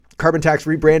carbon tax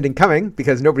rebranding coming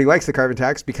because nobody likes the carbon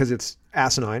tax because it's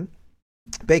asinine.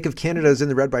 Bank of Canada is in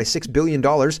the red by $6 billion,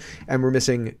 and we're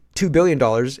missing $2 billion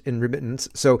in remittance.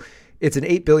 So it's an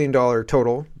 $8 billion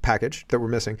total package that we're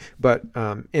missing. But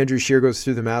Andrew Scheer goes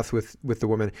through the math with the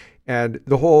woman, and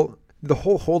the whole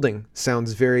holding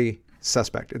sounds very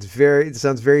suspect. It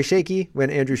sounds very shaky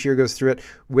when Andrew Scheer goes through it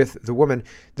with the woman.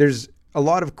 There's a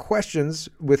lot of questions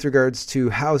with regards to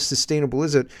how sustainable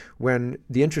is it when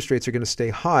the interest rates are going to stay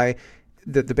high,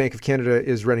 that the Bank of Canada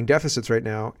is running deficits right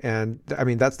now. And I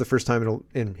mean, that's the first time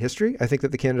in history, I think,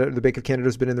 that the Bank of Canada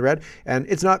has been in the red. And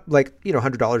it's not like,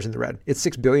 $100 in the red. It's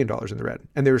 $6 billion in the red.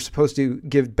 And they were supposed to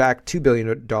give back $2 billion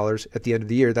at the end of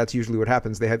the year. That's usually what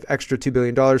happens. They have extra $2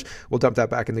 billion. We'll dump that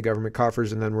back in the government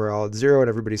coffers, and then we're all at zero and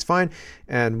everybody's fine.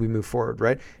 And we move forward,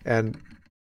 right? And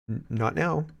not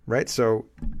now, right? So,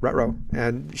 ruh-roh.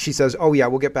 And she says, oh yeah,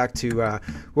 we'll get back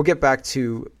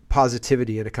to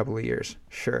positivity in a couple of years.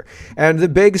 Sure. And the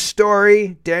big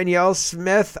story, Danielle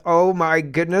Smith, oh my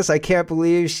goodness, I can't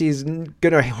believe she's going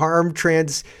to harm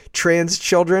trans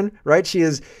children, right?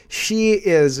 She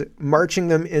is marching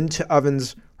them into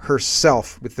ovens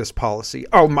herself with this policy.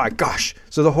 Oh my gosh.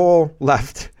 So the whole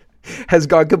left has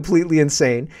gone completely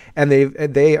insane, and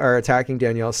they are attacking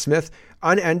Danielle Smith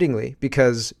unendingly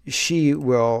because she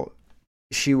will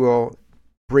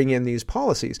bring in these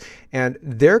policies, and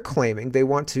they're claiming they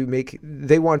want to make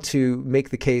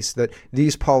the case that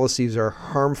these policies are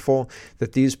harmful,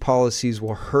 that these policies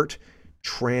will hurt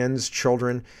trans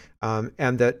children,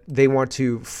 and that they want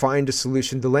to find a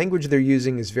solution. The language they're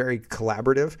using is very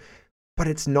collaborative, but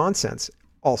it's nonsense.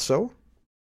 Also,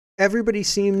 everybody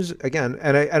seems, again,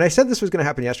 and I said this was going to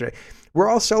happen yesterday, we're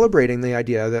all celebrating the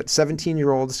idea that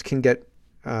 17-year-olds can get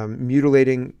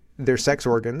mutilating their sex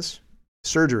organs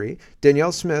surgery.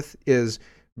 Danielle Smith is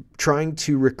trying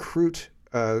to recruit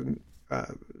a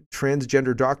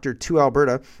transgender doctor to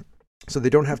Alberta so they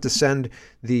don't have to send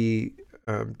the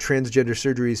transgender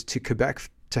surgeries to Quebec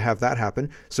to have that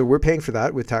happen. So we're paying for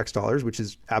that with tax dollars, which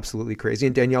is absolutely crazy.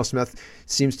 And Danielle Smith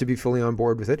seems to be fully on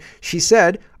board with it. She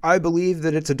said, I believe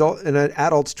that it's an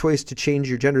adult's choice to change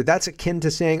your gender. That's akin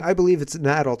to saying, I believe it's an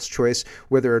adult's choice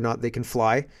whether or not they can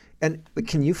fly. And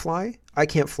can you fly? I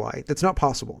can't fly. That's not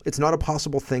possible. It's not a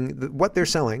possible thing. What they're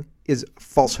selling is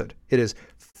falsehood. It is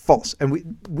false.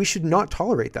 And we should not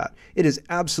tolerate that. It is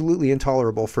absolutely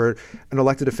intolerable for an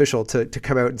elected official to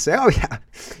come out and say, oh yeah,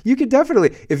 you can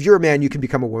definitely, if you're a man, you can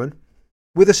become a woman.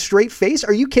 With a straight face?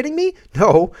 Are you kidding me?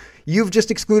 No, you've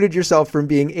just excluded yourself from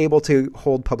being able to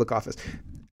hold public office.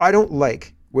 I don't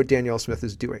like what Danielle Smith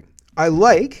is doing. I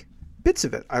like bits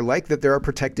of it. I like that there are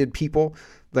protected people,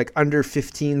 like under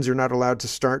 15s are not allowed to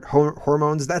start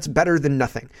hormones. That's better than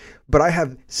nothing. But I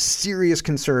have serious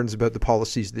concerns about the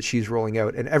policies that she's rolling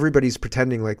out, and everybody's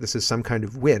pretending like this is some kind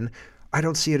of win. I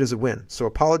don't see it as a win. So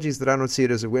apologies that I don't see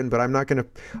it as a win, but I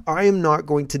am not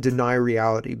going to deny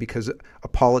reality because a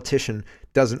politician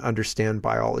doesn't understand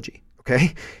biology.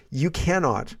 Okay? You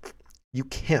can't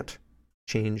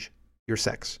change your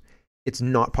sex. It's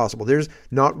not possible. There's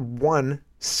not one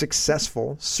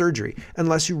successful surgery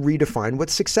unless you redefine what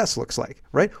success looks like,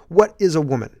 right? What is a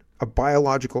woman?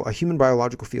 A human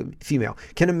biological female.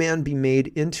 Can a man be made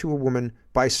into a woman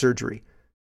by surgery?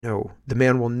 No. The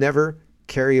man will never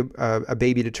carry a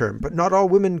baby to term, but not all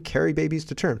women carry babies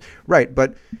to term. Right.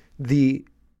 But the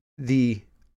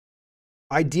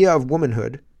idea of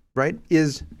womanhood, right,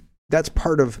 that's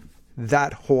part of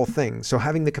that whole thing. So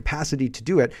having the capacity to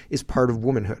do it is part of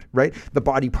womanhood, right? The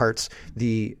body parts,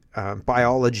 the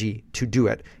biology to do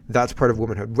it, that's part of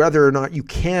womanhood. Whether or not you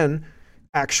can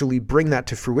actually bring that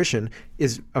to fruition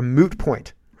is a moot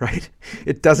point, right?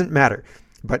 It doesn't matter.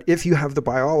 But if you have the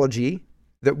biology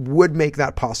that would make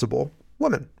that possible,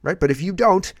 woman, right? But if you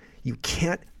don't, you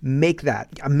can't make that.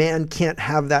 A man can't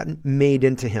have that made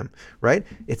into him, right?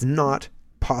 It's not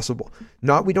possible.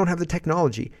 We don't have the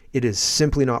technology. It is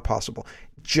simply not possible.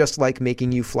 Just like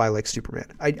making you fly like Superman.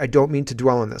 I don't mean to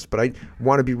dwell on this, but I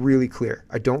want to be really clear.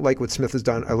 I don't like what Smith has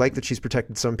done. I like that she's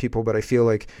protected some people, but I feel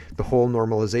like the whole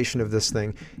normalization of this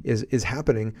thing is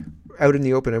happening out in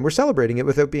the open, and we're celebrating it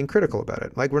without being critical about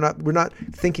it. Like we're not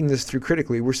thinking this through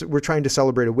critically. We're trying to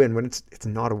celebrate a win when it's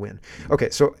not a win. Okay,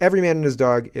 so every man and his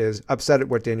dog is upset at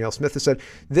what Danielle Smith has said.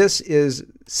 This is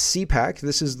CPAC.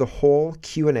 This is the whole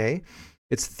Q&A.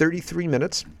 It's 33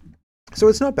 minutes. So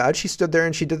it's not bad. She stood there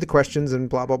and she did the questions and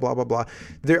blah, blah, blah, blah, blah.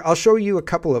 I'll show you a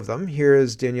couple of them. Here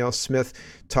is Danielle Smith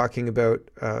talking about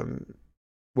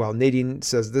well, Nadine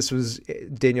says this was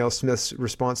Danielle Smith's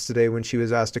response today when she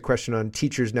was asked a question on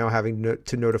teachers now having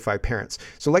to notify parents.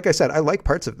 So like I said, I like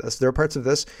parts of this. There are parts of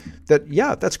this that,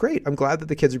 yeah, that's great. I'm glad that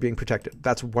the kids are being protected.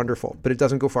 That's wonderful, but it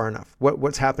doesn't go far enough.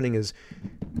 What's happening is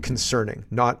concerning,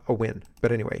 not a win.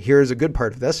 But anyway, here's a good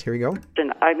part of this. Here we go.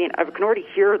 I mean, I can already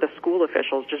hear the school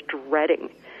officials just dreading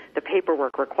the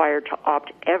paperwork required to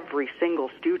opt every single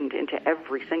student into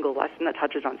every single lesson that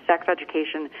touches on sex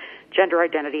education, gender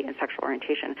identity, and sexual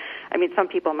orientation. I mean, some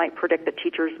people might predict that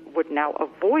teachers would now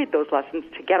avoid those lessons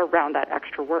to get around that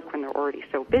extra work when they're already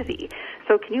so busy.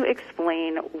 So can you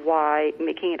explain why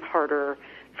making it harder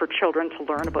for children to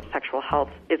learn about sexual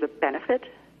health is a benefit?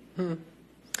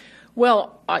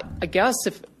 Well, I guess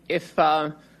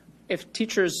if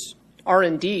teachers are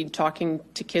indeed talking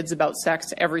to kids about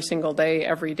sex every single day,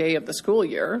 every day of the school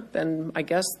year, then I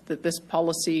guess that this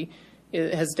policy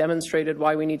has demonstrated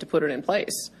why we need to put it in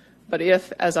place. But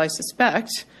if, as I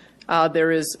suspect,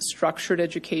 there is structured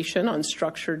education on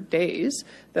structured days,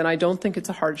 then I don't think it's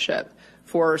a hardship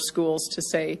for schools to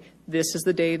say, this is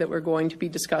the day that we're going to be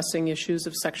discussing issues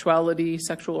of sexuality,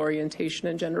 sexual orientation,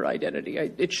 and gender identity.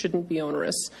 It shouldn't be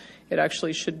onerous. It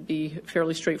actually should be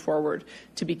fairly straightforward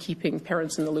to be keeping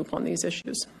parents in the loop on these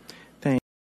issues.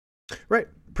 Right.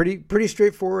 Pretty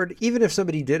straightforward. Even if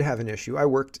somebody did have an issue, I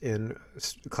worked in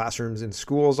classrooms, in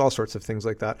schools, all sorts of things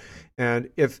like that. And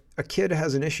if a kid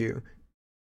has an issue,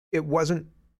 it wasn't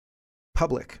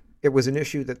public. It was an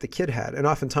issue that the kid had. And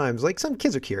oftentimes, like, some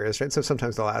kids are curious, right? So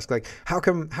sometimes they'll ask, like, how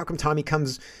come Tommy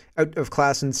comes out of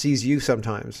class and sees you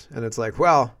sometimes? And it's like,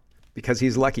 well, because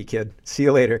he's lucky, kid. See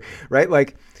you later, right?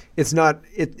 Like, it's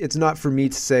not for me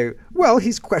to say, well,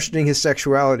 he's questioning his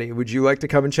sexuality. Would you like to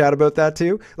come and chat about that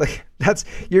too? Like,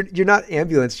 you're not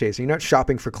ambulance chasing. You're not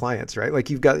shopping for clients, right? Like,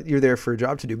 you're there for a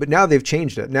job to do. But now they've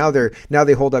changed it. Now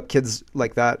they hold up kids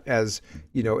like that as,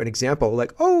 an example.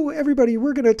 Like, oh, everybody,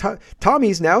 we're gonna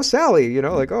Tommy's now Sally.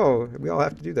 Like, oh, we all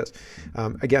have to do this.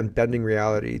 Again, bending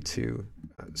reality to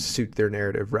suit their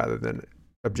narrative rather than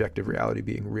objective reality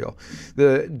being real.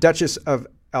 The Duchess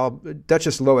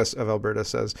Lois of Alberta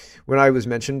says, when I was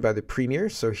mentioned by the Premier,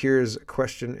 so here's a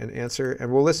question and answer,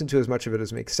 and we'll listen to as much of it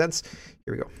as makes sense.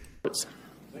 Here we go.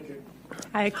 Thank you.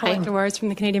 Hi, Colette DeWars from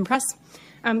the Canadian Press.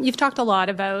 You've talked a lot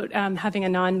about having a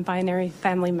non-binary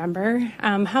family member.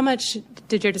 How much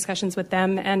did your discussions with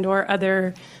them and or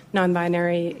other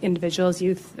non-binary individuals,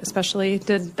 youth especially,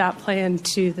 did that play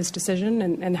into this decision,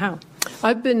 and how?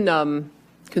 I've been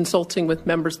consulting with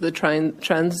members of the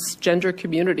transgender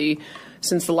community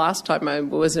since the last time I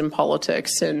was in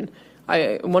politics, and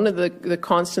one of the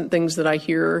constant things that I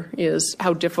hear is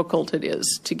how difficult it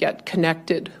is to get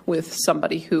connected with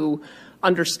somebody who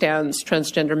understands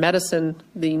transgender medicine,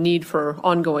 the need for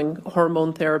ongoing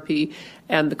hormone therapy,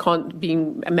 and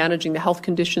managing the health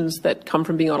conditions that come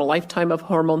from being on a lifetime of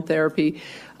hormone therapy.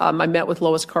 I met with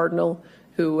Lois Cardinal,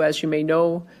 who, as you may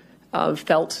know,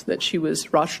 felt that she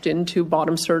was rushed into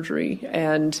bottom surgery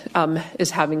and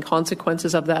is having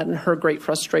consequences of that. And her great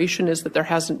frustration is that there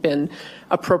hasn't been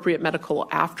appropriate medical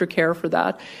aftercare for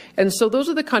that. And so those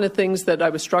are the kind of things that I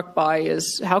was struck by,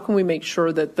 is how can we make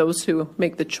sure that those who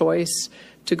make the choice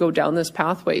to go down this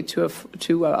pathway to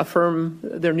affirm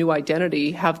their new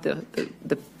identity have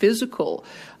the physical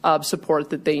support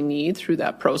that they need through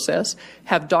that process,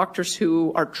 have doctors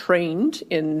who are trained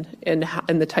in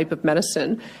the type of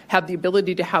medicine, have the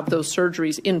ability to have those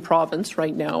surgeries in province.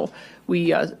 Right now,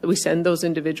 we send those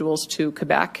individuals to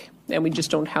Quebec, and we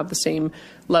just don't have the same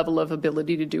level of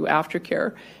ability to do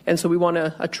aftercare. And so we want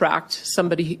to attract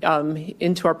somebody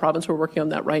into our province. We're working on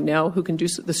that right now, who can do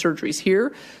the surgeries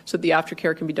here so the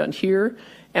aftercare can be done here.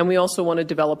 And we also want to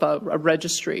develop a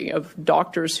registry of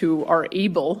doctors who are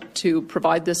able to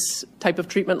provide this type of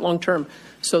treatment long term,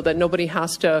 so that nobody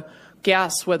has to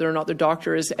guess whether or not their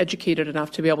doctor is educated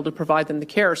enough to be able to provide them the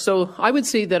care. So I would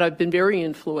say that I've been very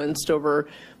influenced over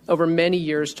many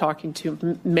years, talking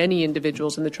to many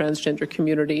individuals in the transgender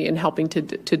community and helping to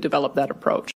develop that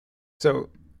approach. So,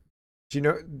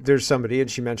 there's somebody, and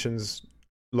she mentions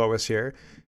Lois here,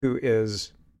 who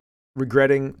is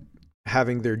regretting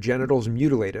having their genitals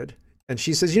mutilated. And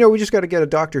she says, we just got to get a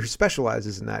doctor who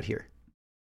specializes in that here.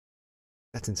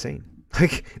 That's insane.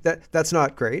 Like, that's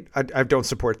not great. I don't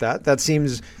support that. That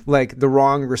seems like the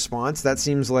wrong response. That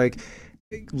seems like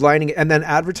lining and then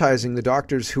advertising the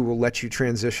doctors who will let you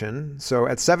transition. So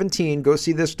at 17, go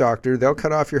see this doctor. They'll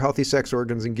cut off your healthy sex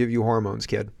organs and give you hormones,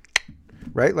 kid.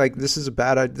 Right? Like, this is a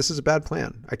bad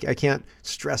plan. I can't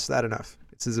stress that enough.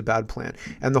 This is a bad plan.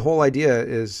 And the whole idea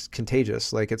is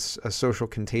contagious. Like, it's a social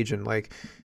contagion. Like,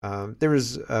 There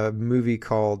was a movie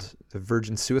called The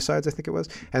Virgin Suicides, I think it was.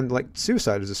 And like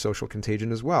suicide is a social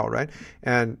contagion as well, right?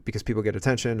 And because people get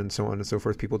attention and so on and so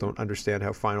forth, people don't understand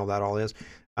how final that all is.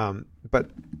 But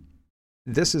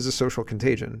this is a social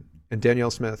contagion. And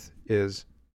Danielle Smith is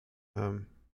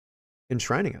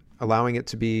enshrining it, allowing it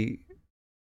to be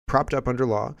propped up under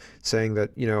law, saying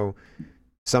that,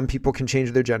 some people can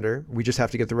change their gender. We just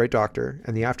have to get the right doctor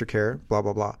and the aftercare, blah,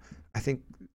 blah, blah. I think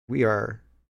we are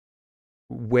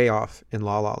way off in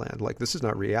la la land. Like, this is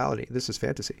not reality. This is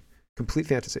fantasy, complete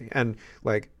fantasy. And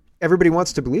like, everybody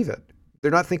wants to believe it.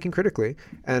 They're not thinking critically.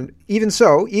 And even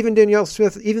so, even Danielle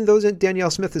Smith, even though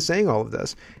Danielle Smith is saying all of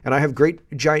this, and I have great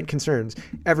giant concerns,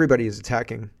 everybody is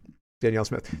attacking Danielle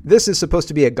Smith. This is supposed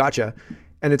to be a gotcha.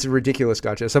 And it's a ridiculous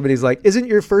gotcha. Somebody's like, isn't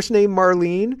your first name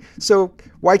Marlene? So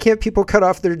why can't people cut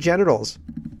off their genitals?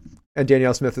 And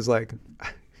Danielle Smith is like,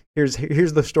 here's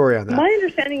the story on that. My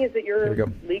understanding is that your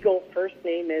legal first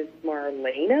name is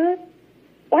Marlena.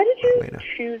 Why did you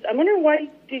choose? I'm wondering, why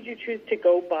did you choose to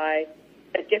go by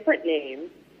a different name,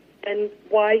 and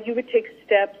why you would take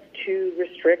steps to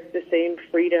restrict the same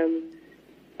freedom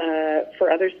for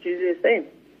others to do the same?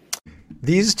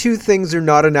 These two things are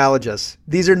not analogous.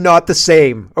 These are not the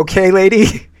same. Okay,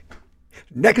 lady?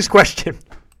 Next question.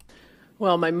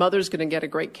 Well, my mother's going to get a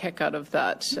great kick out of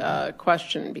that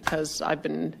question, because I've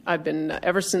been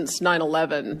ever since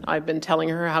 9/11, I've been telling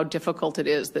her how difficult it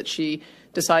is that she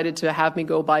decided to have me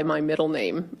go by my middle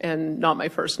name and not my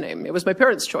first name. It was my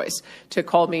parents' choice to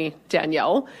call me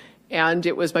Danielle. And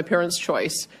it was my parents'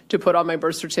 choice to put on my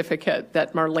birth certificate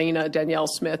that Marlena Danielle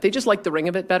Smith. They just liked the ring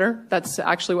of it better. That's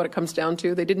actually what it comes down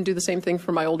to. They didn't do the same thing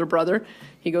for my older brother.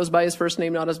 He goes by his first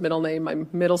name, not his middle name. My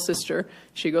middle sister,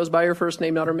 she goes by her first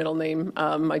name, not her middle name.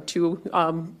 My two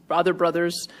other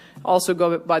brothers also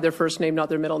go by their first name, not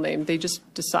their middle name. They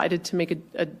just decided to make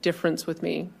a difference with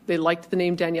me. They liked the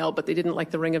name Danielle, but they didn't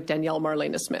like the ring of Danielle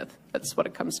Marlena Smith. That's what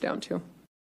it comes down to.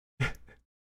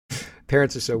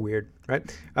 Parents are so weird, right?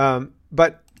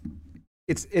 But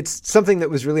it's something that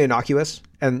was really innocuous,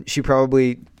 and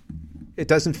it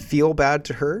doesn't feel bad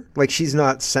to her. Like, she's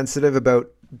not sensitive about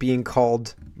being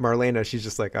called Marlena. She's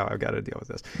just like, oh, I've got to deal with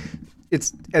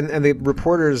this. And the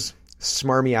reporter's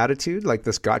smarmy attitude, like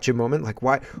this gotcha moment, like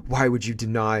why would you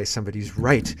deny somebody's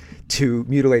right to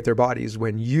mutilate their bodies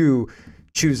when you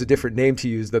choose a different name to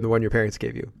use than the one your parents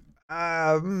gave you?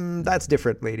 That's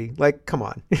different, lady. Like, come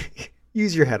on.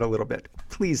 Use your head a little bit.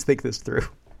 Please think this through.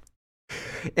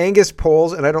 Angus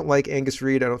polls, and I don't like Angus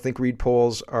Reid. I don't think Reid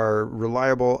polls are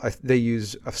reliable. They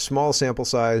use a small sample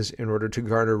size in order to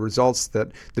garner results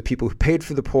that the people who paid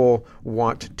for the poll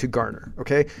want to garner.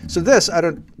 Okay? So this, I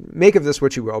don't make of this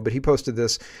what you will, but he posted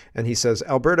this, and he says,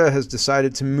 Alberta has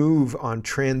decided to move on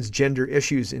transgender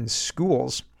issues in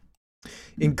schools,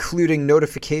 including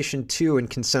notification to and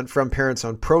consent from parents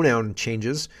on pronoun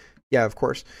changes. Yeah, of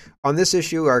course. On this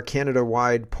issue, our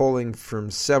Canada-wide polling from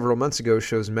several months ago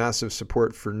shows massive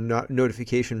support for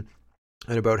notification,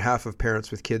 and about half of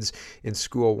parents with kids in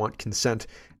school want consent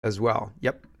as well.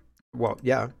 Yep. Well,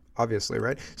 yeah, obviously,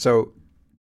 right? So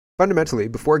fundamentally,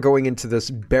 before going into this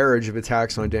barrage of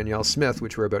attacks on Danielle Smith,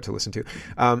 which we're about to listen to,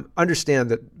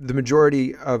 understand that the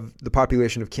majority of the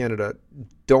population of Canada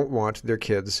don't want their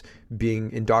kids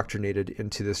being indoctrinated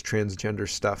into this transgender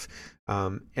stuff,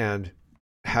 and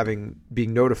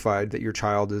being notified that your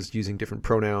child is using different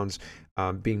pronouns,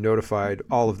 being notified,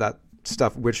 all of that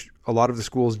stuff, which a lot of the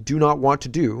schools do not want to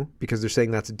do because they're saying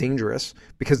that's dangerous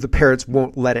because the parents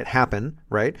won't let it happen,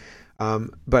 right?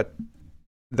 But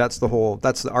that's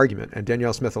the argument. And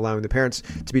Danielle Smith allowing the parents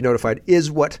to be notified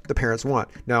is what the parents want.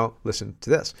 Now, listen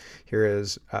to this. Here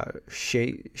is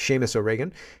Seamus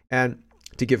O'Regan. And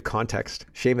to give context,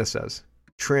 Seamus says,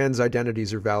 trans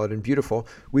identities are valid and beautiful.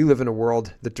 We live in a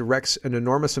world that directs an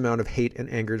enormous amount of hate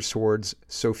and anger towards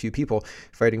so few people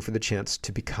fighting for the chance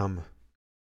to become.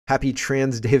 Happy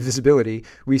Trans Day of Visibility.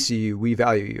 We see you. We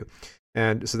value you.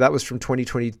 And so that was from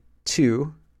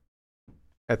 2022,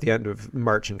 at the end of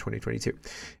March in 2022.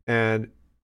 And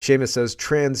Seamus says,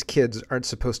 trans kids aren't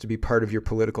supposed to be part of your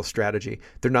political strategy.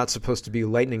 They're not supposed to be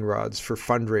lightning rods for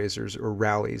fundraisers or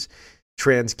rallies.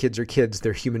 Trans kids are kids.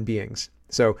 They're human beings.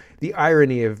 So the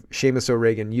irony of Seamus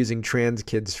O'Regan using trans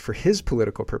kids for his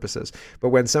political purposes. But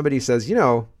when somebody says,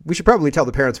 we should probably tell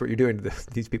the parents what you're doing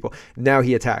to these people, now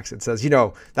he attacks and says,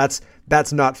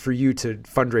 that's not for you to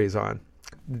fundraise on.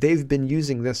 They've been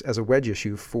using this as a wedge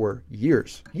issue for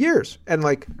years, and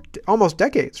like almost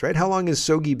decades, right? How long has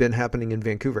SOGI been happening in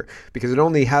Vancouver? Because it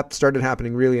only started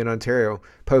happening really in Ontario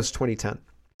post 2010.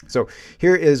 So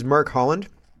here is Mark Holland.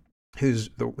 He's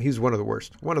one of the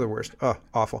worst. Oh,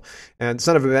 awful. And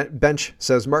Son of a Bench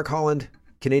says, Mark Holland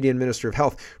Canadian Minister of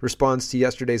Health responds to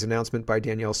yesterday's announcement by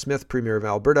Danielle Smith, Premier of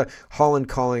Alberta, Holland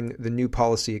calling the new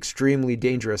policy extremely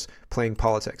dangerous, playing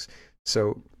politics.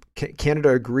 So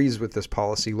Canada agrees with this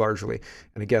policy largely.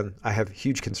 And again, I have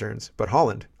huge concerns. But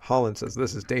Holland says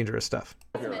this is dangerous stuff.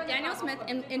 Danielle Smith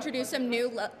introduced some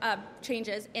new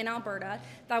changes in Alberta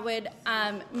that would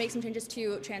make some changes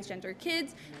to transgender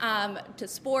kids, to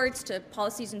sports, to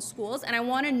policies in schools. And I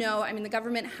want to know, the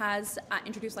government has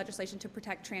introduced legislation to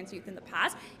protect trans youth in the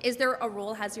past. Is there a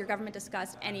role, has your government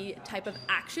discussed any type of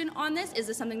action on this? Is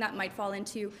this something that might fall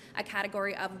into a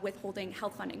category of withholding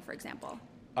health funding, for example?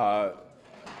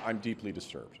 I'm deeply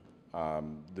disturbed.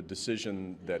 The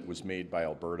decision that was made by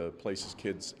Alberta places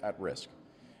kids at risk.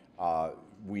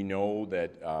 We know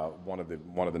that one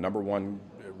of the number one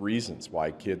reasons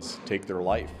why kids take their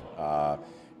life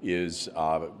is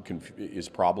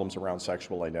problems around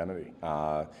sexual identity,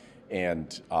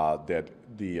 and that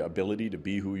the ability to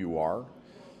be who you are,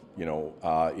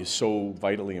 is so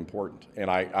vitally important.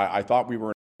 And I thought we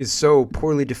were is so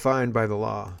poorly defined by the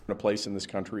law. In a place in this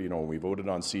country, we voted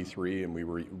on C3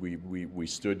 and we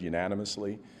stood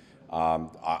unanimously.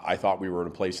 I thought we were in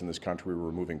a place in this country where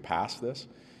we're moving past this.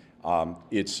 I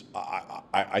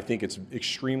think it's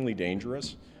extremely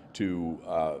dangerous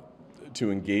to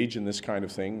engage in this kind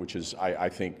of thing, which is, I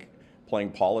think, playing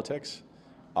politics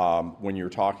when you're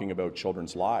talking about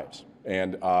children's lives.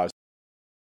 And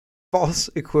false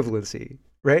equivalency.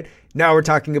 Right? Now we're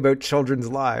talking about children's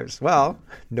lives. Well,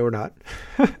 no, we're not.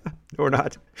 No, we're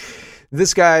not.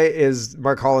 This guy is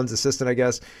Mark Holland's assistant, I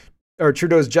guess, or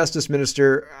Trudeau's Justice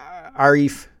Minister,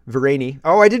 Arif Virani.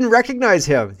 Oh, I didn't recognize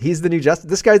him. He's the new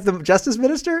Justice. This guy's the Justice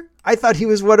Minister? I thought he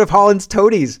was one of Holland's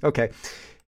toadies. Okay.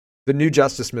 The new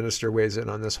Justice Minister weighs in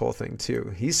on this whole thing,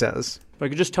 too. He says, if I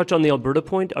could just touch on the Alberta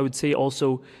point, I would say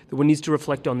also that one needs to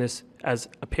reflect on this as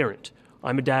a parent.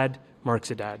 I'm a dad.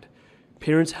 Mark's a dad.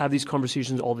 Parents have these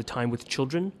conversations all the time with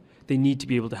children. They need to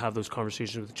be able to have those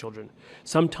conversations with children.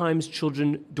 Sometimes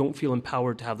children don't feel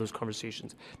empowered to have those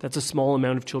conversations. That's a small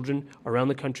amount of children around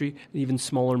the country, and even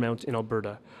smaller amounts in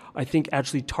Alberta. I think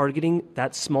actually targeting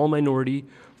that small minority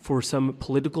for some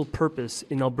political purpose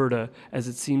in Alberta, as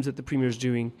it seems that the Premier is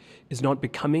doing, is not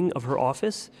becoming of her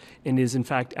office and is in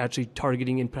fact actually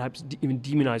targeting and perhaps even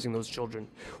demonizing those children.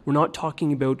 We're not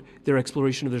talking about their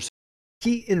exploration of their...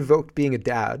 He invoked being a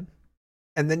dad.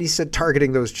 And then he said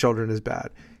targeting those children is bad.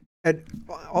 And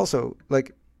also,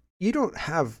 you don't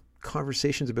have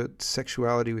conversations about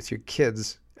sexuality with your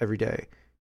kids every day.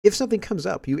 If something comes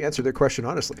up, you answer their question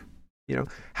honestly.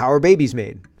 How are babies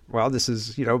made? Well, this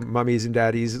is, mummies and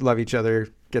daddies love each other,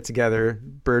 get together,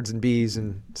 birds and bees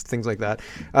and things like that.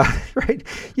 Right?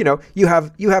 You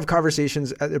have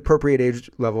conversations at the appropriate age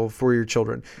level for your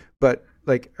children. But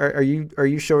are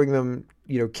you showing them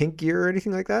kink gear or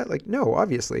anything like that? No,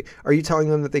 obviously. Are you telling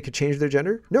them that they could change their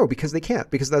gender? No, because they can't,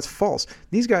 because that's false.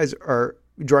 These guys are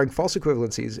drawing false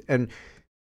equivalencies and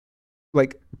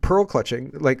pearl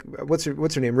clutching. What's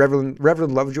her name?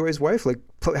 Reverend Lovejoy's wife?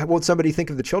 Won't somebody think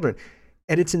of the children?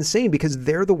 And it's insane because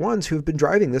they're the ones who have been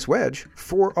driving this wedge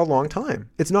for a long time.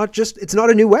 It's not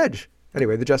a new wedge.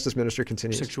 Anyway, the Justice Minister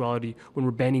continues. Sexuality when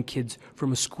we're banning kids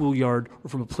from a schoolyard or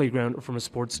from a playground or from a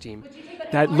sports team.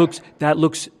 That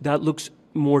looks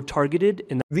more targeted.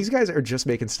 And these guys are just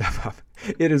making stuff up.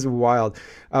 It is wild.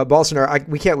 Bolsonaro,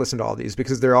 we can't listen to all these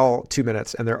because they're all 2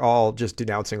 minutes and they're all just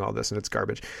denouncing all this and it's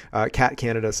garbage. Cat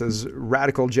Canada says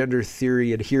radical gender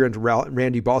theory adherent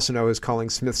Randy Bolsonaro is calling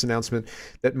Smith's announcement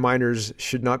that minors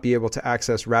should not be able to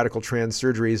access radical trans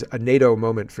surgeries a NATO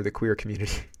moment for the queer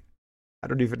community. I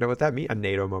don't even know what that means. A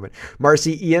NATO moment.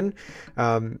 Marcy Ian,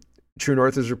 True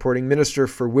North is reporting, Minister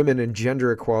for Women and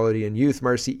Gender Equality and Youth,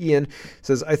 Marcy Ian,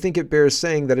 says, I think it bears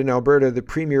saying that in Alberta, the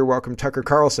Premier welcomed Tucker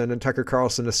Carlson and Tucker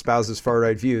Carlson espouses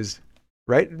far-right views.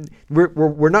 Right?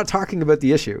 We're not talking about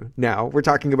the issue now. We're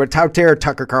talking about how dare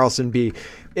Tucker Carlson be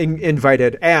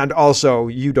invited and also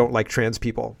you don't like trans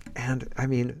people. And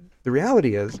the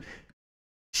reality is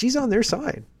she's on their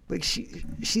side.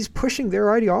 She's pushing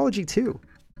their ideology too.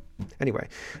 Anyway,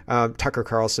 Tucker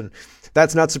Carlson,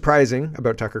 that's not surprising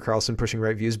about Tucker Carlson pushing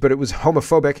right views, but it was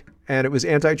homophobic and it was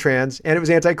anti-trans and it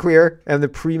was anti-queer and the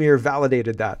Premier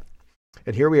validated that.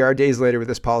 And here we are days later with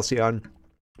this policies or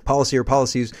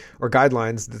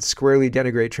guidelines that squarely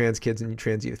denigrate trans kids and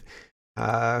trans youth.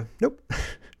 Nope.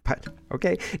 But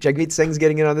okay, Jagmeet Singh's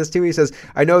getting in on this too. He says,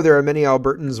 I know there are many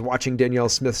Albertans watching Danielle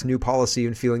Smith's new policy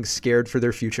and feeling scared for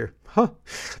their future.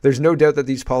 There's no doubt that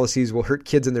these policies will hurt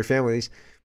kids and their families.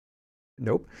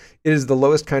 Nope. It is the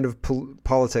lowest kind of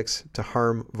politics to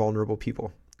harm vulnerable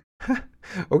people.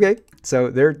 Okay, so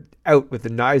they're out with the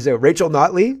knives out. Rachel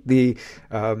Notley, the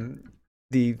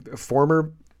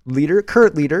former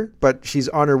current leader, but she's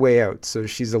on her way out. So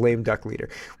she's a lame duck leader.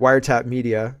 Wiretap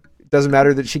Media, doesn't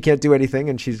matter that she can't do anything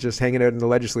and she's just hanging out in the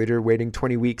legislature waiting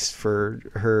 20 weeks for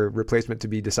her replacement to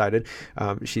be decided.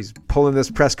 She's pulling this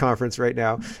press conference right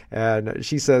now. And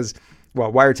she says,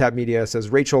 Wiretap Media says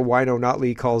Rachel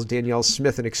Wino-Notley calls Danielle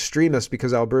Smith an extremist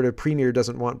because Alberta Premier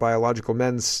doesn't want biological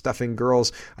men stuffing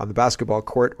girls on the basketball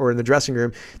court or in the dressing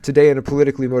room. Today, in a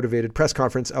politically motivated press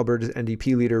conference, Alberta's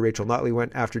NDP leader Rachel Notley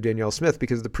went after Danielle Smith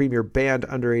because the Premier banned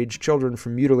underage children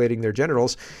from mutilating their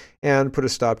genitals and put a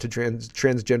stop to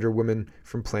transgender women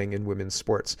from playing in women's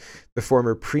sports. The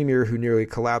former Premier, who nearly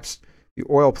collapsed the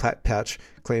oil patch,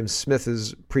 claims Smith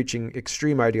is preaching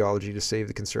extreme ideology to save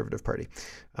the Conservative Party.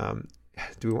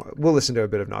 We'll listen to a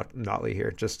bit of Notley here,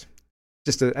 just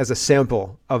as a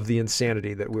sample of the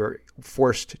insanity that we're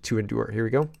forced to endure. Here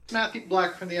we go. Matthew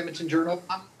Black from the Edmonton Journal.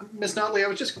 Ms. Notley, I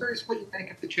was just curious what you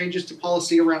think of the changes to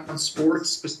policy around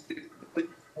sports, specifically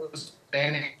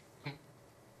banning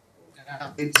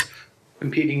athletes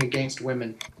competing against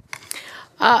women.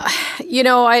 I'm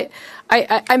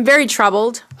very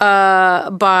troubled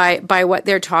by what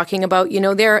they're talking about.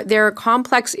 There are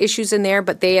complex issues in there,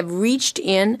 but they have reached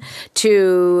in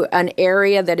to an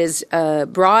area that is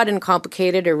broad and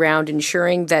complicated around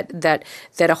ensuring that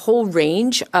a whole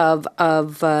range of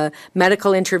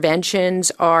medical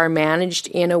interventions are managed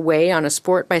in a way on a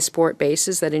sport by sport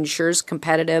basis that ensures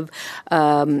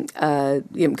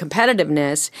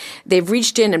competitiveness. They've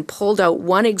reached in and pulled out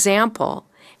one example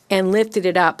and lifted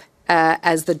it up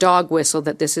as the dog whistle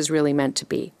that this is really meant to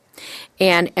be,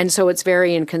 and so it's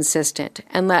very inconsistent.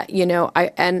 And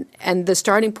the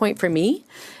starting point for me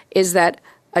is that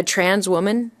a trans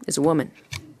woman is a woman,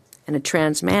 and a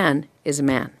trans man is a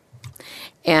man,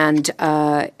 and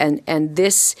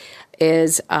this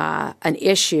is an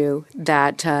issue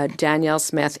that Danielle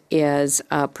Smith is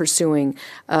pursuing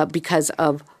because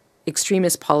of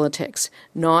extremist politics,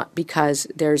 not because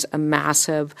there's a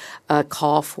massive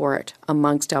call for it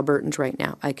amongst Albertans right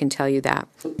now. I can tell you that.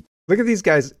 Look at these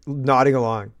guys nodding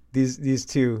along. These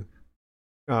two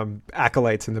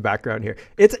acolytes in the background here.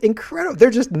 It's incredible. They're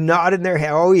just nodding their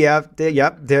head. Oh, yep.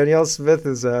 Danielle Smith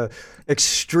is a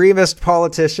extremist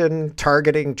politician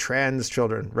targeting trans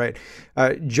children, right?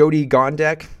 Jody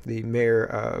Gondek, the mayor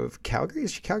of Calgary.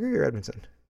 Is she Calgary or Edmonton?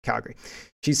 Calgary.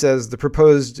 She says the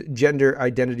proposed gender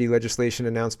identity legislation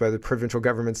announced by the provincial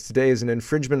governments today is an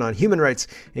infringement on human rights,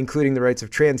 including the rights of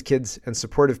trans kids and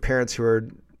supportive parents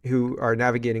who are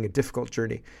navigating a difficult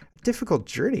journey. Difficult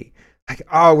journey. Like,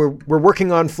 we're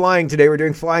working on flying today. We're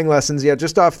doing flying lessons. Yeah,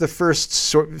 just off the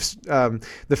first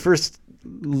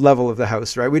level of the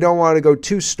house, right? We don't want to go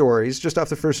 2 stories, just off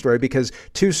the first story, because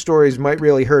 2 stories might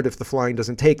really hurt if the flying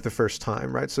doesn't take the first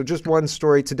time, right? So just 1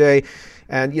 story today,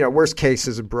 and worst case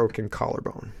is a broken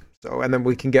collarbone. So, and then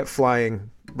we can get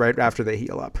flying right after they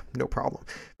heal up, no problem,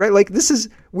 right? Like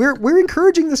we're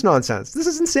encouraging this nonsense. This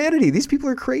is insanity. These people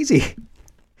are crazy.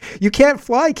 You can't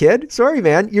fly, kid. Sorry,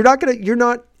 man. You're not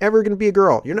ever gonna be a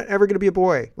girl. You're not ever gonna be a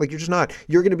boy. Like, you're just not.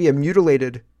 You're gonna be a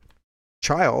mutilated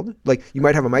child. Like, you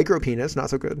might have a micro penis, not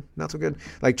so good.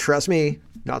 Like, trust me,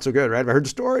 not so good, right? I've heard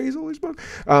stories, holy smoke.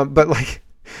 But like,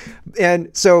 and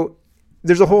so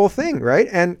there's a whole thing, right?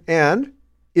 And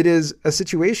it is a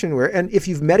situation where, and if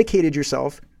you've medicated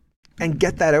yourself and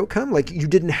get that outcome, like, you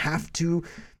didn't have to,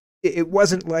 it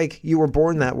wasn't like you were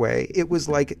born that way. It was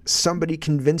like somebody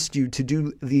convinced you to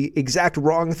do the exact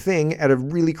wrong thing at a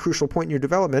really crucial point in your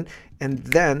development, and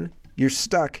then you're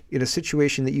stuck in a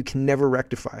situation that you can never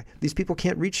rectify. These people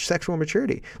can't reach sexual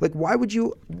maturity. Like, why would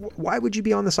you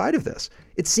be on the side of this?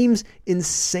 It seems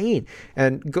insane.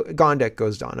 And Gondek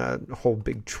goes on a whole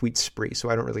big tweet spree,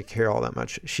 so I don't really care all that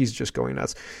much. She's just going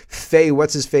nuts. Faye,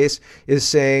 what's his face, is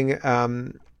saying,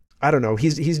 I don't know,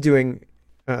 he's doing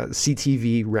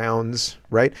CTV rounds,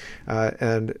 right?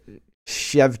 And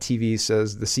Chev TV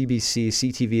says the CBC,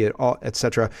 CTV,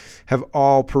 etc., have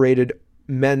all paraded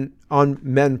men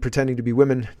pretending to be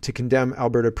women to condemn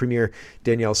Alberta Premier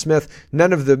Danielle Smith.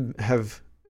 None of them have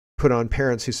put on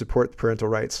parents who support parental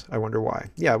rights. I wonder why.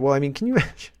 Yeah, well, I mean, can you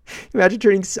imagine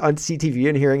turning on CTV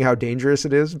and hearing how dangerous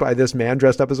it is by this man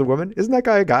dressed up as a woman? Isn't that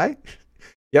guy a guy?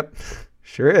 Yep,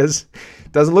 sure is.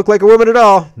 Doesn't look like a woman at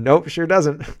all. Nope, sure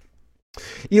doesn't.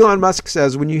 Elon Musk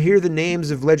says, when you hear the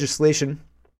names of legislation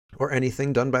or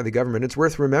anything done by the government, it's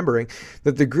worth remembering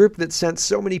that the group that sent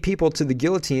so many people to the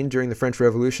guillotine during the French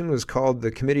Revolution was called the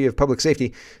Committee of Public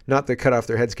Safety, not the Cut Off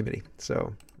Their Heads Committee.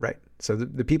 So, right. So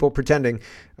the people pretending,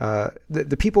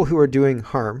 the people who are doing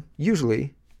harm,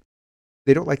 usually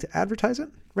they don't like to advertise it,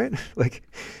 right? Like,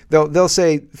 they'll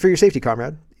say, for your safety,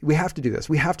 comrade, we have to do this.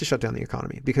 We have to shut down the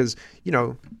economy because,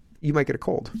 you might get a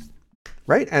cold,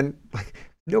 right? And like,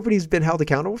 Nobody's been held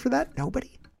accountable for that?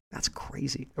 Nobody? That's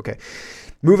crazy. Okay.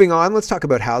 Moving on, let's talk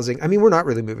about housing. I mean, we're not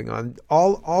really moving on.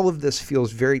 All of this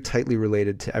feels very tightly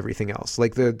related to everything else.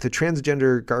 Like the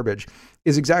transgender garbage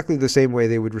is exactly the same way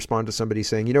they would respond to somebody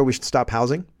saying, we should stop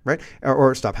housing, right?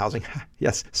 Or stop housing.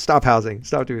 Yes, stop housing.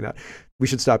 Stop doing that. We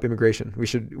should stop immigration. We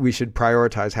should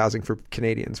prioritize housing for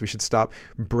Canadians. We should stop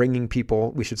bringing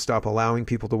people. We should stop allowing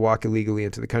people to walk illegally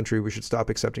into the country. We should stop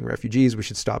accepting refugees. We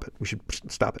should stop it. We should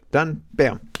stop it. Done.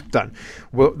 Bam. Done.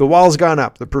 Well, the wall's gone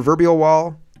up. The proverbial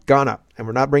wall gone up. And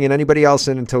we're not bringing anybody else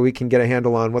in until we can get a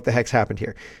handle on what the heck's happened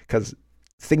here. Because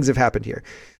things have happened here.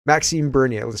 Maxime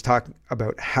Bernier, let's talk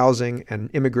about housing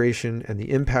and immigration and the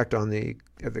impact on the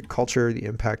culture, the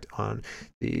impact on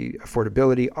the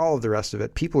affordability, all of the rest of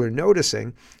it. People are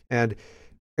noticing. And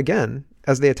again,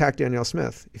 as they attack Danielle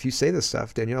Smith, if you say this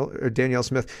stuff, Danielle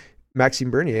Smith, Maxime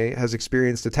Bernier has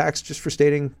experienced attacks just for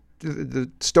stating the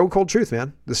stone cold truth,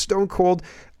 man. The stone cold,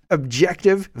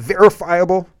 objective,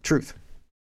 verifiable truth.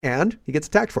 And he gets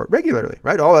attacked for it regularly,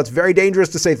 right? Oh, that's very dangerous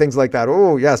to say things like that.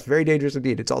 Oh, yes, very dangerous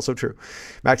indeed. It's also true.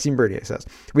 Maxime Bernier says,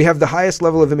 we have the highest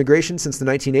level of immigration since the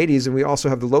 1980s, and we also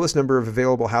have the lowest number of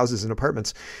available houses and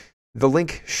apartments. The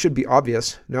link should be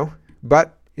obvious, no?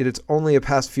 But it's only a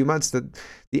past few months that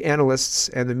the analysts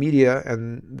and the media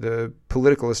and the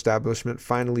political establishment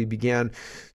finally began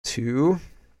to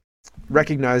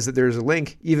recognize that there's a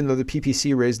link, even though the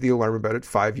PPC raised the alarm about it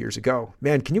 5 years ago.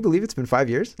 Man, can you believe it's been 5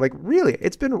 years? Like, really,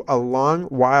 it's been a long,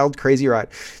 wild, crazy ride.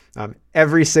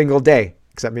 Every single day,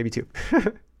 except maybe 2.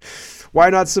 Why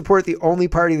not support the only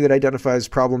party that identifies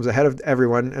problems ahead of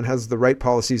everyone and has the right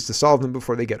policies to solve them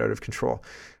before they get out of control?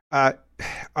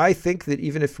 I think that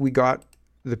even if we got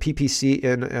the PPC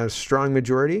in a strong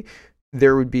majority,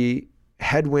 there would be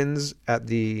headwinds at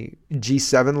the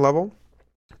G7 level.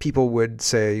 People would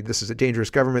say this is a dangerous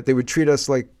government. They would treat us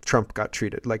like Trump got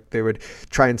treated. Like they would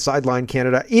try and sideline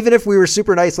Canada, even if we were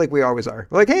super nice like we always are.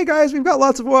 Like, hey guys, we've got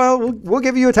lots of oil. We'll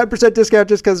give you a 10% discount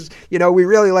just because, we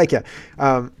really like you.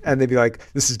 And they'd be like,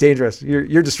 this is dangerous.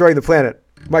 You're destroying the planet.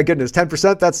 My goodness,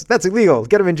 10%? That's illegal.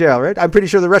 Get them in jail, right? I'm pretty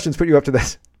sure the Russians put you up to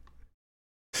this.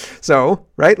 So,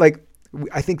 right? Like,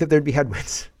 I think that there'd be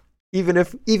headwinds, even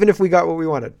if we got what we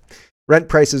wanted. Rent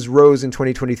prices rose in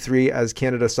 2023 as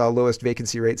Canada saw lowest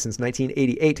vacancy rate since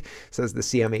 1988, says the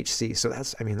CMHC. So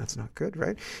that's not good,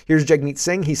 right? Here's Jagmeet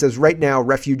Singh. He says, right now,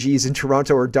 refugees in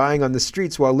Toronto are dying on the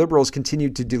streets while Liberals continue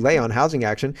to delay on housing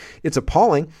action. It's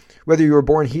appalling. Whether you were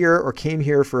born here or came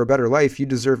here for a better life, you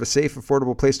deserve a safe,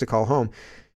 affordable place to call home.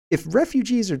 If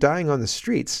refugees are dying on the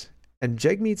streets, and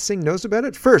Jagmeet Singh knows about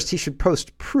it, first, he should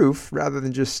post proof rather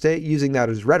than just using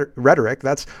that as rhetoric.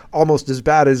 That's almost as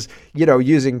bad as,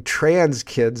 using trans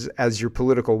kids as your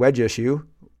political wedge issue.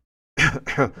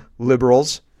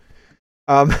 Liberals.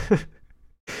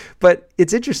 But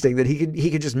it's interesting that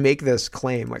he could just make this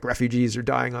claim, like refugees are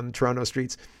dying on the Toronto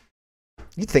streets.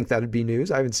 You'd think that would be news.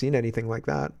 I haven't seen anything like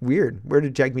that. Weird. Where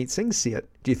did Jagmeet Singh see it?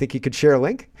 Do you think he could share a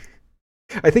link?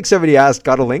 I think somebody asked,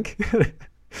 got a link?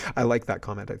 I like that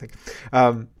comment, I think.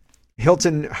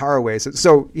 Hilton Haraway says,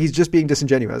 so he's just being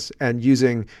disingenuous and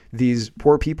using these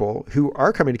poor people who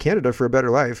are coming to Canada for a better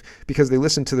life because they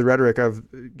listen to the rhetoric of,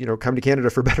 come to Canada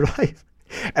for a better life.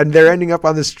 And they're ending up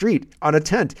on the street on a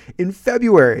tent in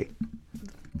February.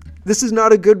 This is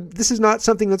not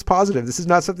something that's positive. This is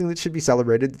not something that should be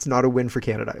celebrated. It's not a win for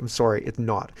Canada. I'm sorry. It's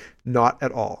not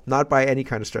at all. Not by any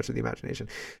kind of stretch of the imagination.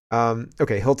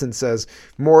 Okay. Hilton says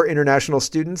more international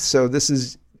students. So this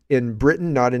is in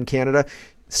Britain, not in Canada.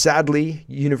 Sadly,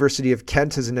 University of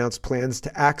Kent has announced plans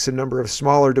to axe a number of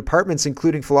smaller departments,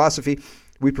 including philosophy.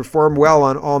 We perform well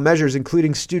on all measures,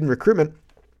 including student recruitment,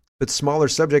 but smaller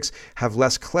subjects have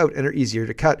less clout and are easier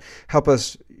to cut. Help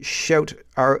us shout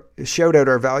out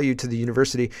our value to the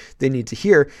university they need to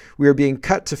hear. We are being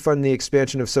cut to fund the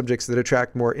expansion of subjects that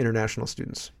attract more international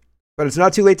students. But it's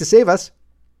not too late to save us.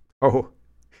 Oh,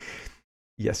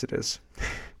 yes it is.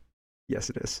 Yes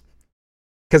it is.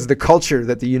 Because the culture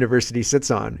that the university sits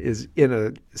on is in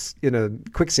a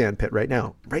quicksand pit right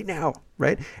now,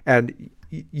 right? And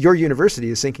your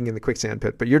university is sinking in the quicksand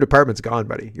pit, but your department's gone,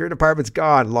 buddy. Your department's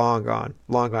gone, long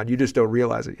gone. You just don't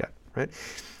realize it yet, right?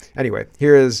 Anyway,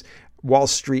 here is Wall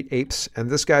Street Apes, and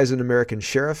this guy's an American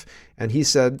sheriff, and he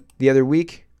said the other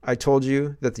week, I told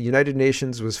you that the United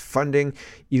Nations was funding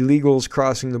illegals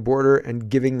crossing the border and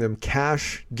giving them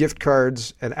cash, gift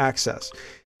cards, and access.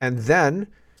 And then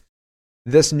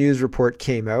this news report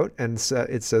came out, and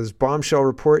it says, bombshell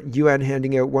report, UN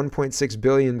handing out $1.6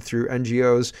 billion through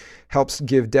NGOs helps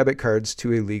give debit cards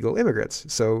to illegal immigrants.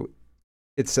 So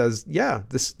it says, yeah,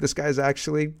 this guy's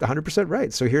actually 100%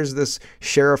 right. So here's this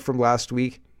sheriff from last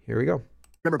week. Here we go.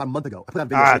 remember about a month ago, I put out a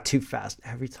video. Too fast.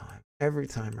 Every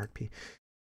time, Mark P.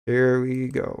 Here we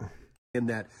go. In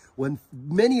that when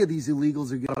many of these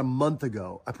illegals are getting, about a month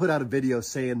ago, I put out a video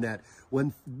saying that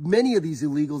when many of these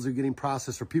illegals are getting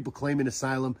processed for people claiming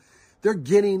asylum, they're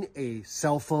getting a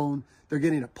cell phone, they're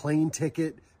getting a plane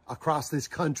ticket across this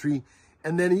country,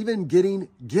 and then even getting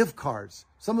gift cards.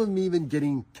 Some of them even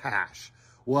getting cash.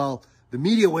 Well, the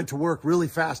media went to work really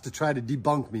fast to try to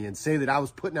debunk me and say that I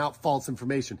was putting out false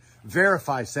information.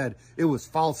 Verify said it was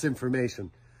false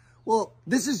information. Well,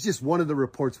 this is just one of the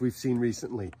reports we've seen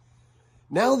recently.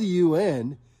 Now the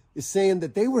UN is saying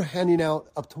that they were handing out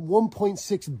up to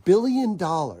 $1.6 billion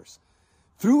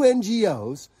through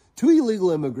NGOs to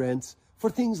illegal immigrants for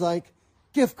things like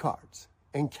gift cards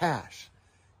and cash.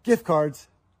 Gift cards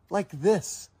like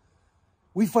this.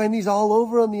 We find these all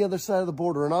over on the other side of the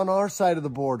border and on our side of the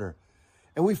border.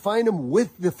 And we find them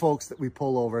with the folks that we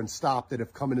pull over and stop that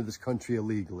have come into this country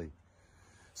illegally.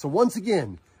 So once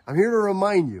again, I'm here to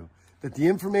remind you that the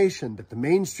information that the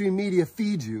mainstream media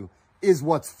feeds you is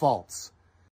what's false.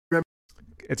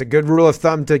 It's a good rule of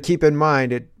thumb to keep in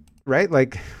mind, right?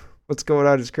 Like, what's going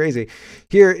on is crazy.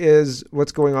 Here is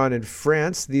what's going on in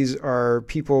France. These are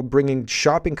people bringing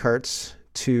shopping carts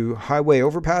to highway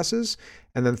overpasses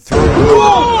and then throwing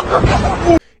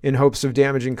them in hopes of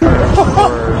damaging cars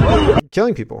or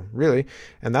killing people, really.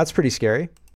 And that's pretty scary.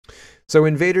 So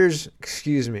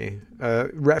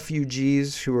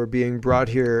refugees who are being brought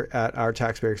here at our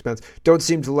taxpayer expense don't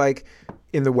seem to like,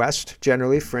 in the West,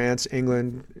 generally, France,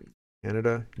 England,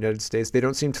 Canada, United States, they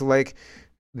don't seem to like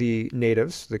the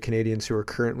natives, the Canadians who are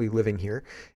currently living here.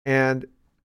 And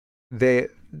they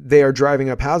are driving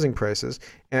up housing prices.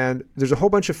 And there's a whole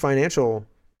bunch of financial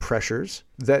pressures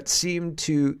that seem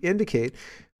to indicate,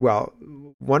 well,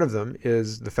 one of them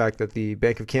is the fact that the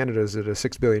Bank of Canada is at a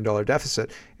 $6 billion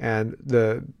deficit, and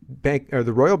the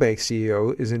Royal Bank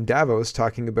CEO is in Davos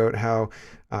talking about how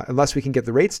unless we can get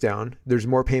the rates down, there's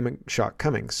more payment shock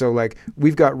coming. So like,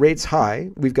 we've got rates high,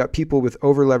 we've got people with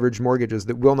over-leveraged mortgages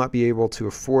that will not be able to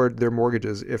afford their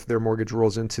mortgages if their mortgage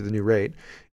rolls into the new rate.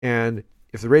 And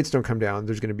if the rates don't come down,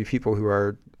 there's going to be people who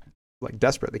are like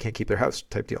desperate, they can't keep their house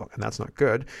type deal, and that's not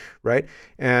good, right?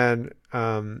 And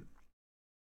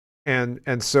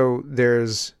so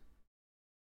there's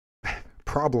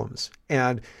problems,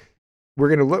 and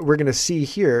we're gonna see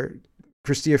here,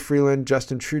 Chrystia Freeland,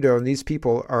 Justin Trudeau, and these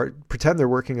people pretend they're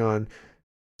working on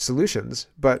solutions,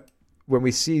 but when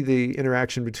we see the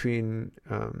interaction between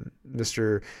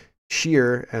Mr.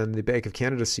 Scheer and the Bank of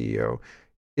Canada CEO,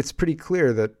 it's pretty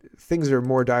clear that things are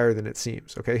more dire than it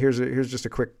seems. Okay, here's just a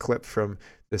quick clip from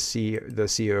the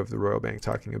CEO of the Royal Bank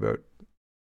talking about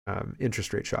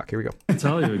interest rate shock. Here we go. I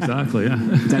tell you exactly. Yeah.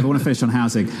 Dave, I want to finish on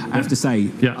housing. I have to say,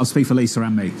 I'll speak for Lisa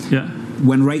and me. Yeah.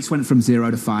 When rates went from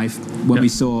 0 to 5, when we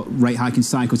saw rate hiking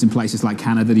cycles in places like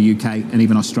Canada, the UK, and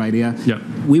even Australia,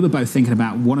 we were both thinking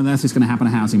about what on earth is going to happen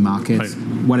to housing markets.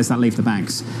 Right. Where does that leave the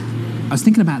banks? I was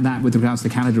thinking about that with regards to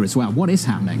Canada as well. What is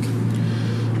happening?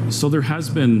 So there has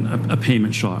been a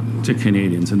payment shock to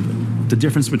Canadians, and the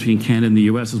difference between Canada and the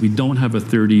US is we don't have a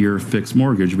 30-year fixed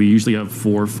mortgage. We usually have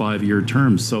 4 or 5-year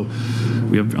terms. So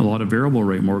we have a lot of variable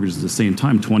rate mortgages at the same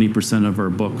time. 20% of our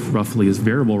book roughly is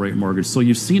variable rate mortgage. So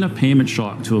you've seen a payment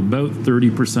shock to about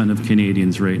 30% of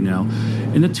Canadians right now,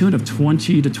 in the tune of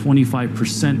 20 to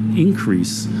 25%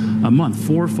 increase a month, $400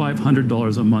 or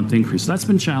 $500 a month increase. So that's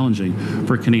been challenging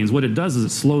for Canadians. What it does is it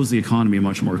slows the economy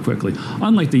much more quickly.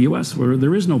 Unlike the US, where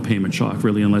there is no payment shock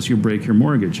really unless you break your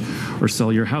mortgage or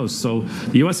sell your house. So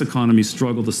the US economy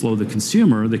struggled to slow the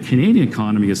consumer. The Canadian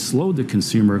economy has slowed the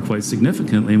consumer quite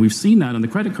significantly, and we've seen that in the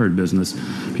credit card business.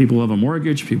 People have a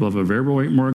mortgage, people have a variable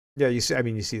rate mortgage. Yeah, you see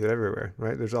that everywhere,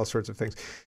 right? There's all sorts of things.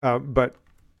 But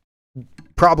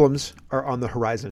problems are on the horizon.